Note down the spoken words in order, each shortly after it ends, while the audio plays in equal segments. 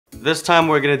This time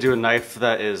we're gonna do a knife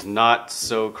that is not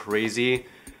so crazy.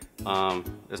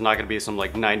 It's not gonna be some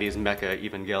like 90s mecha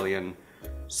Evangelion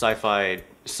sci-fi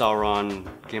Sauron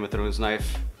Game of Thrones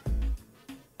knife.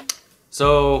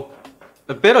 So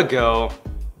a bit ago,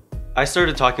 I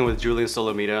started talking with Julien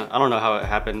Solomita. I don't know how it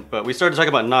happened, but we started talking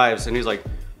about knives and he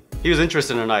was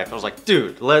interested in a knife. I was like,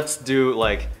 dude, let's do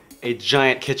like a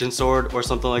giant kitchen sword or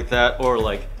something like that, or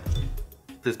like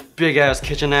this big ass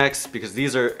kitchen axe, because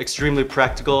these are extremely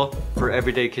practical for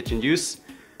everyday kitchen use.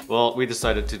 Well, we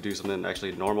decided to do something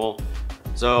actually normal.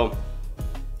 So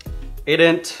 8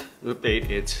 inch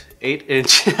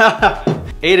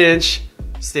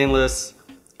stainless,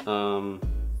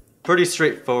 pretty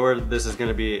straightforward. This is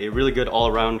gonna be a really good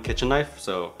all-around kitchen knife.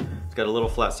 So it's got a little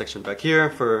flat section back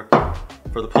here for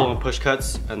the pull and push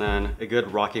cuts, and then a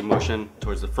good rocking motion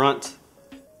towards the front.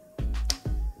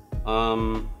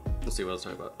 Let's see what else to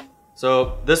talk about.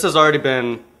 So this has already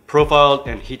been profiled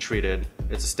and heat treated.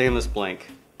 It's a stainless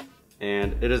blank,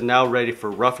 and it is now ready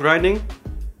for rough grinding,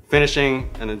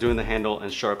 finishing, and then doing the handle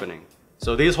and sharpening.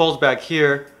 So these holes back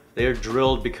here, they are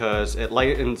drilled because it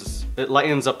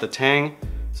lightens up the tang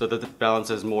so that it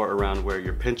balances more around where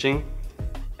you're pinching.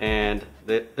 And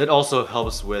it also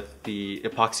helps with the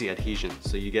epoxy adhesion.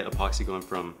 So you get epoxy going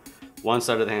from one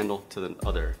side of the handle to the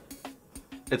other.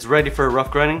 It's ready for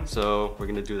rough grinding, so we're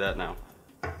gonna do that now.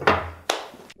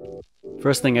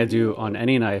 First thing I do on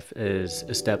any knife is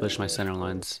establish my center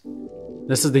lines.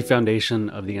 This is the foundation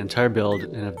of the entire build,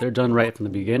 and if they're done right from the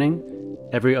beginning,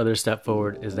 every other step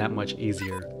forward is that much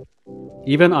easier.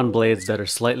 Even on blades that are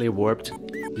slightly warped,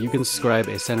 you can scribe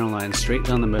a center line straight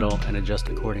down the middle and adjust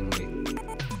accordingly.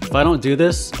 If I don't do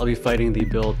this, I'll be fighting the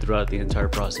build throughout the entire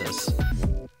process.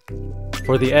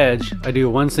 For the edge, I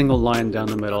do one single line down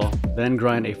the middle, then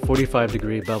grind a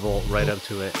 45-degree bevel right up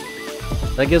to it.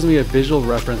 That gives me a visual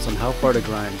reference on how far to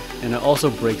grind, and it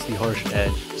also breaks the harsh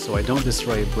edge, so I don't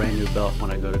destroy a brand new belt when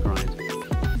I go to grind.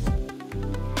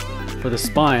 For the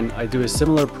spine, I do a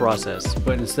similar process,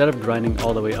 but instead of grinding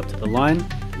all the way up to the line,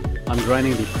 I'm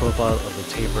grinding the profile of the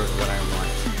taper that I want.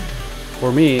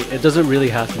 For me, it doesn't really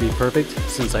have to be perfect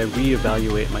since I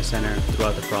re-evaluate my center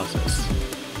throughout the process.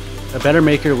 A better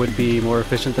maker would be more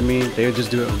efficient than me. They would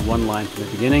just do it in one line from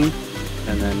the beginning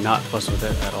and then not fuss with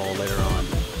it at all later on.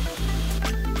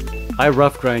 I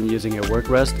rough grind using a work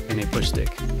rest and a push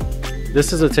stick.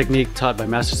 This is a technique taught by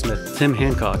mastersmith Tim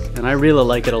Hancock, and I really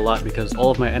like it a lot because all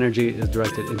of my energy is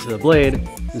directed into the blade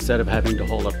instead of having to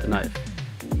hold up the knife.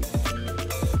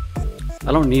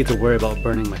 I don't need to worry about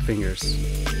burning my fingers.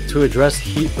 To address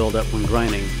heat buildup when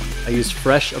grinding, I use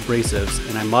fresh abrasives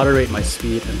and I moderate my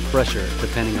speed and pressure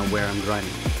depending on where I'm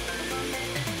grinding.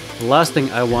 The last thing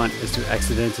I want is to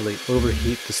accidentally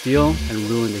overheat the steel and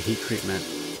ruin the heat treatment.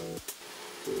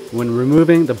 When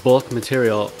removing the bulk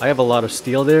material, I have a lot of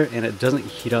steel there and it doesn't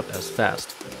heat up as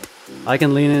fast. I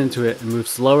can lean into it and move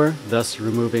slower, thus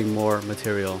removing more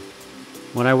material.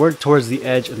 When I work towards the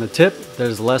edge and the tip,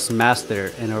 there's less mass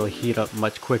there and it will heat up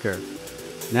much quicker.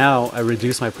 Now I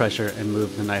reduce my pressure and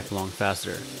move the knife along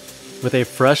faster. With a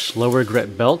fresh, lower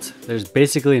grit belt, there's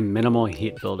basically minimal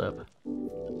heat buildup.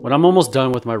 When I'm almost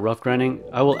done with my rough grinding,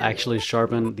 I will actually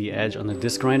sharpen the edge on the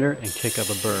disc grinder and kick up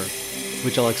a burr,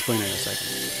 which I'll explain in a second.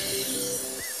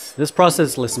 This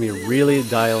process lets me really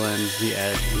dial in the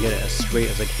edge and get it as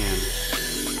straight as I can.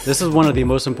 This is one of the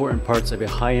most important parts of a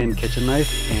high-end kitchen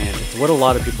knife, and it's what a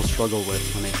lot of people struggle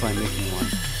with when they try making one.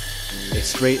 A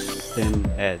straight, thin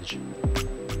edge.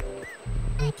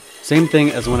 Same thing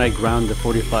as when I ground the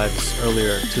 45s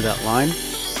earlier to that line.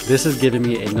 This is giving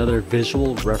me another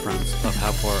visual reference of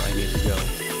how far I need to go.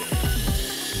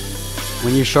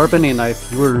 When you sharpen a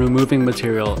knife, you are removing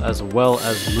material as well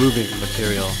as moving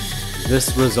material.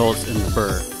 This results in the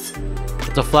burr.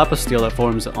 It's a flap of steel that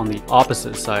forms on the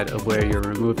opposite side of where you're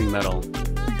removing metal.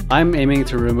 I'm aiming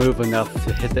to remove enough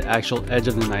to hit the actual edge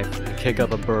of the knife and kick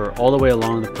up a burr all the way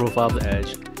along the profile of the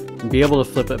edge, and be able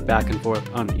to flip it back and forth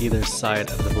on either side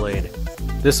of the blade.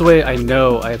 This way I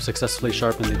know I have successfully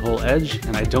sharpened the whole edge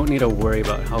and I don't need to worry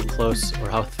about how close or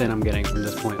how thin I'm getting from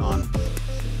this point on.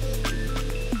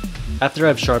 After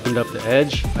I've sharpened up the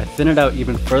edge, I thin it out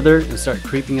even further and start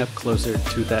creeping up closer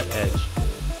to that edge.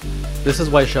 This is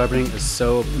why sharpening is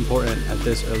so important at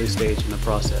this early stage in the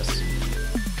process.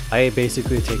 I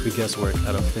basically take the guesswork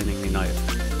out of thinning the knife.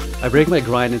 I break my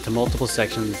grind into multiple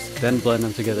sections, then blend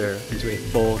them together into a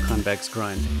full convex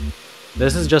grind.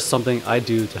 This is just something I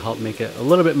do to help make it a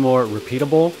little bit more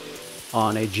repeatable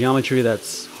on a geometry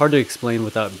that's hard to explain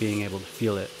without being able to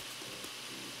feel it.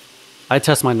 I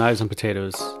test my knives on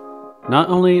potatoes. Not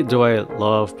only do I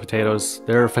love potatoes,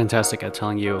 they're fantastic at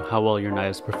telling you how well your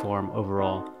knives perform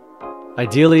overall.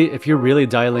 Ideally, if you're really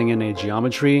dialing in a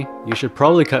geometry, you should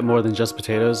probably cut more than just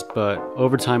potatoes, but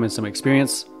over time and some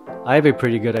experience, I have a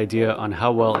pretty good idea on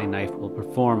how well a knife will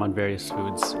perform on various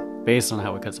foods based on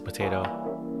how it cuts a potato.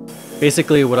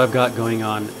 Basically, what I've got going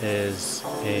on is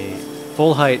a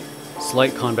full height,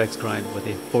 slight convex grind with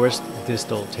a forced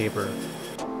distal taper.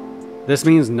 This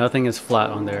means nothing is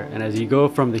flat on there, and as you go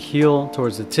from the heel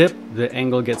towards the tip, the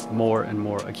angle gets more and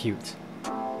more acute.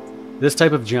 This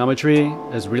type of geometry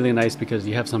is really nice because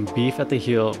you have some beef at the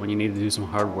heel when you need to do some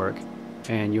hard work,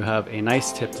 and you have a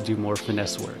nice tip to do more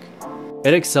finesse work.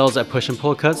 It excels at push and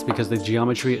pull cuts because the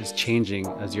geometry is changing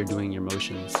as you're doing your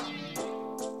motions.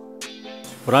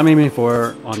 What I'm aiming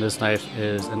for on this knife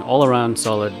is an all-around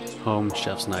solid home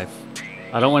chef's knife.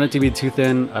 I don't want it to be too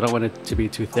thin, I don't want it to be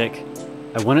too thick.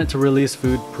 I want it to release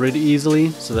food pretty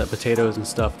easily so that potatoes and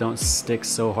stuff don't stick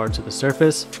so hard to the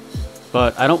surface,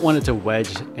 but I don't want it to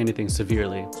wedge anything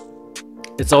severely.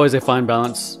 It's always a fine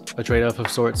balance, a trade-off of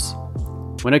sorts.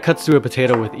 When it cuts through a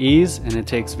potato with ease and it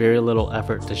takes very little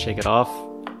effort to shake it off,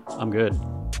 I'm good.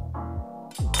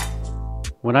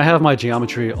 When I have my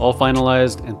geometry all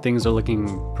finalized and things are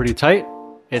looking pretty tight,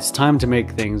 it's time to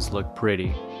make things look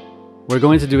pretty. We're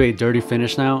going to do a dirty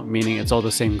finish now, meaning it's all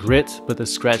the same grit, but the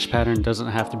scratch pattern doesn't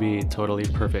have to be totally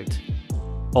perfect.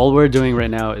 All we're doing right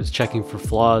now is checking for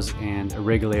flaws and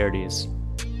irregularities.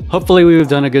 Hopefully we've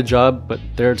done a good job, but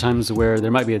there are times where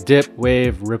there might be a dip,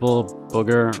 wave, ripple,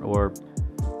 booger, or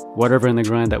whatever in the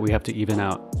grind that we have to even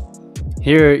out.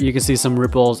 Here you can see some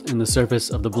ripples in the surface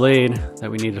of the blade that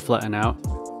we need to flatten out.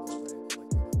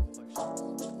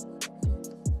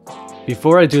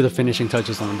 Before I do the finishing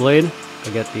touches on the blade, I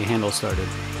get the handle started.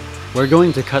 We're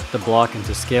going to cut the block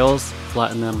into scales,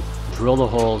 flatten them, drill the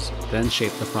holes, then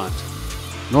shape the front.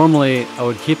 Normally, I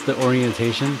would keep the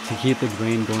orientation to keep the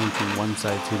grain going from one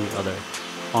side to the other.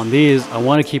 On these, I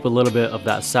want to keep a little bit of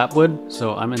that sapwood,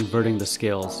 so I'm inverting the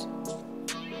scales.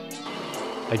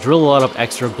 I drill a lot of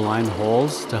extra blind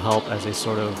holes to help as a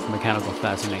sort of mechanical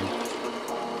fastening.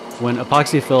 When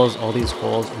epoxy fills all these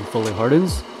holes and fully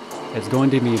hardens, it's going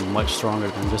to be much stronger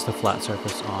than just a flat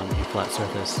surface on a flat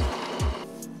surface.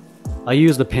 I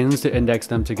use the pins to index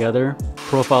them together,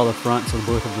 profile the front so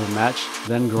both of them match,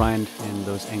 then grind in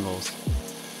those angles.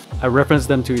 I reference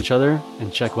them to each other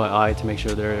and check by eye to make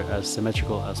sure they're as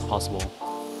symmetrical as possible.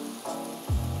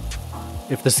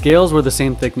 If the scales were the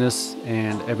same thickness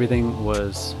and everything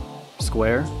was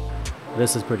square,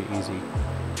 this is pretty easy.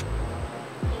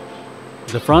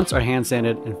 The fronts are hand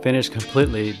sanded and finished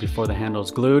completely before the handle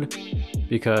is glued,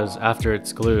 because after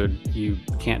it's glued, you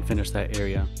can't finish that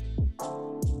area.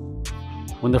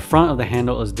 When the front of the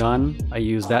handle is done, I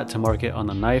use that to mark it on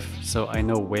the knife so I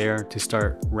know where to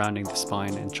start rounding the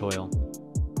spine and choil.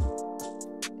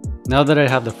 Now that I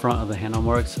have the front of the handle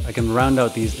marked, I can round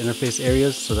out these interface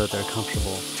areas so that they're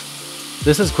comfortable.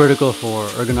 This is critical for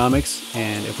ergonomics,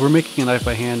 and if we're making a knife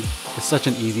by hand, it's such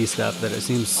an easy step that it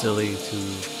seems silly to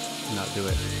not do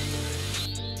it.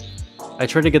 I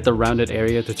try to get the rounded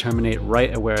area to terminate right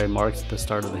at where I marked the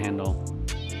start of the handle.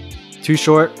 Too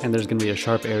short and there's going to be a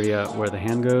sharp area where the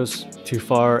hand goes, too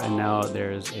far and now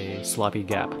there's a sloppy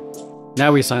gap.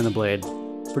 Now we sign the blade.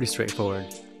 Pretty straightforward.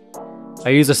 I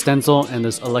use a stencil and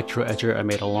this electro etcher I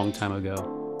made a long time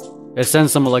ago. It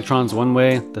sends some electrons one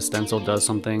way, the stencil does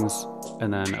some things,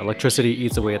 and then electricity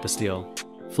eats away at the steel.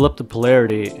 Flip the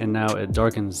polarity and now it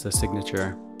darkens the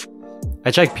signature.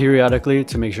 I check periodically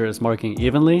to make sure it's marking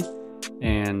evenly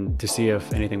and to see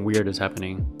if anything weird is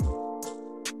happening.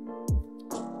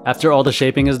 After all the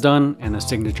shaping is done and the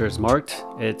signature is marked,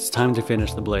 it's time to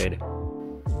finish the blade.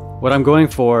 What I'm going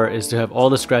for is to have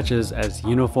all the scratches as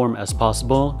uniform as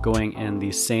possible, going in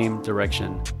the same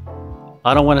direction.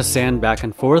 I don't want to sand back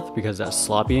and forth because that's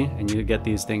sloppy and you get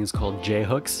these things called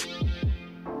J-hooks.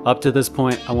 Up to this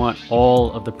point, I want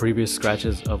all of the previous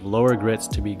scratches of lower grits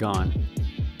to be gone.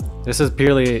 This is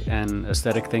purely an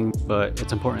aesthetic thing, but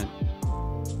it's important.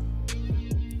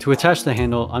 To attach the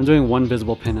handle, I'm doing one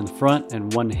visible pin in the front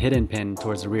and one hidden pin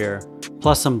towards the rear,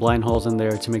 plus some blind holes in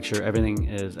there to make sure everything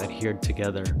is adhered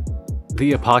together.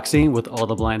 The epoxy with all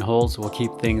the blind holes will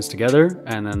keep things together,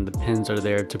 and then the pins are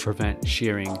there to prevent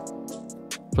shearing.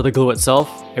 For the glue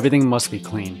itself, everything must be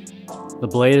clean. The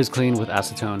blade is cleaned with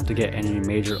acetone to get any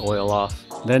major oil off,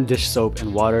 then dish soap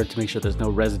and water to make sure there's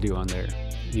no residue on there.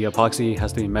 The epoxy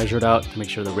has to be measured out to make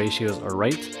sure the ratios are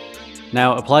right.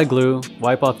 Now apply glue,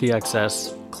 wipe off the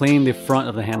excess, clean the front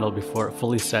of the handle before it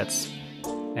fully sets,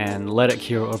 and let it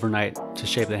cure overnight to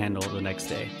shape the handle the next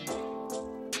day.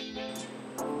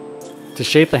 To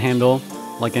shape the handle,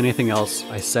 like anything else,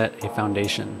 I set a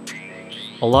foundation.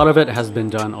 A lot of it has been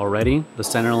done already. The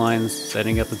center lines,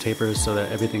 setting up the tapers so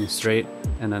that everything's straight,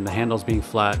 and then the handles being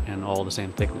flat and all the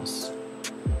same thickness.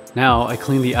 Now I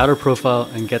clean the outer profile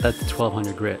and get that to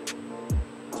 1200 grit.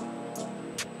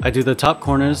 I do the top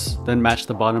corners, then match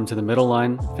the bottom to the middle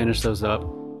line, finish those up,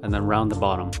 and then round the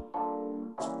bottom.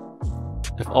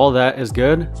 If all that is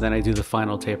good, then I do the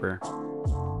final taper.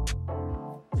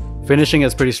 Finishing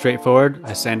is pretty straightforward.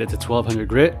 I sand it to 1200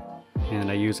 grit,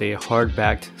 and I use a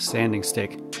hard-backed sanding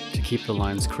stick to keep the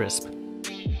lines crisp.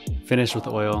 Finish with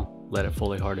oil, let it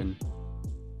fully harden.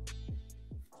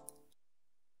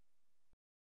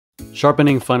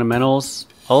 Sharpening fundamentals.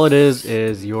 All it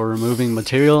is you're removing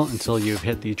material until you've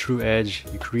hit the true edge,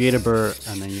 you create a burr,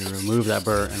 and then you remove that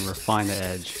burr and refine the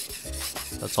edge.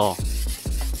 That's all.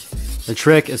 The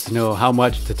trick is to know how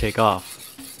much to take off.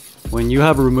 When you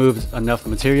have removed enough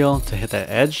material to hit that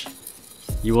edge,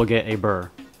 you will get a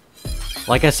burr.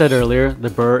 Like I said earlier, the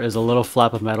burr is a little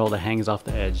flap of metal that hangs off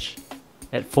the edge.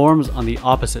 It forms on the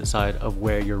opposite side of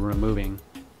where you're removing.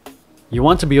 You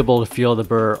want to be able to feel the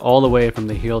burr all the way from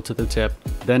the heel to the tip,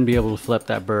 then be able to flip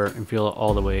that burr and feel it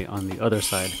all the way on the other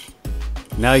side.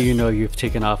 Now you know you've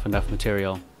taken off enough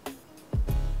material.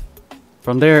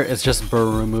 From there, it's just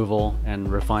burr removal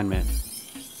and refinement.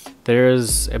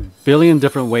 There's a billion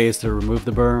different ways to remove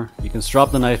the burr. You can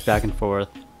strop the knife back and forth.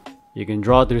 You can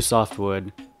draw it through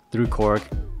softwood, through cork.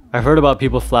 I've heard about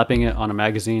people flapping it on a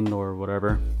magazine or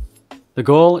whatever. The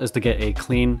goal is to get a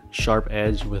clean, sharp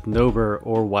edge with no burr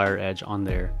or wire edge on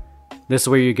there. This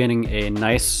way you're getting a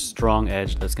nice, strong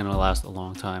edge that's going to last a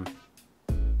long time.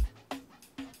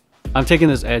 I'm taking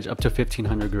this edge up to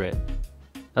 1500 grit.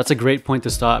 That's a great point to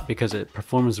stop because it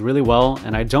performs really well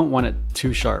and I don't want it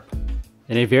too sharp.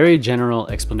 In a very general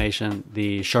explanation,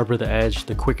 the sharper the edge,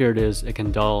 the quicker it is it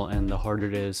can dull and the harder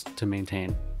it is to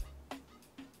maintain.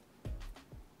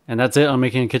 And that's it on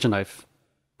making a kitchen knife.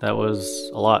 That was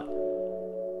a lot.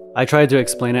 I tried to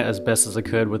explain it as best as I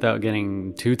could without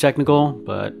getting too technical,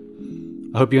 but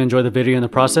I hope you enjoy the video in the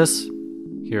process.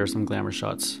 Here are some glamour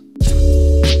shots.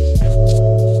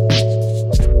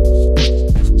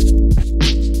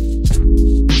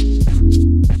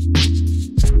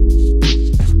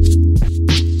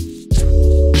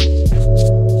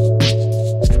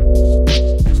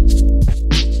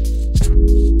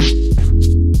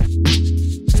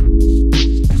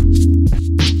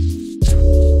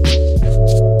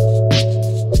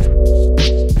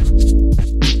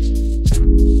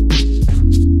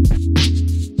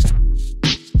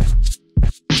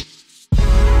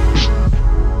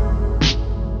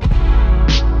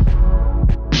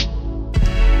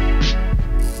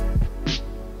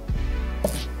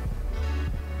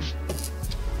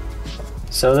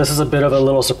 So this is a bit of a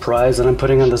little surprise that I'm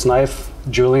putting on this knife.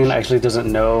 Julien actually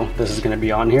doesn't know this is going to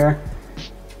be on here.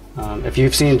 If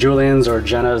you've seen Julien's or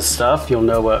Jenna's stuff, you'll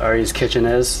know what Aries Kitchen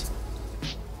is.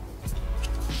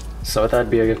 So that'd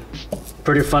be a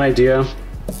pretty fun idea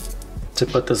to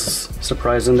put this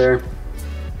surprise in there.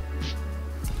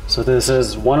 So this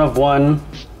is one of one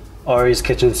Aries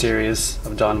Kitchen series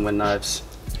of Dawn Wind knives.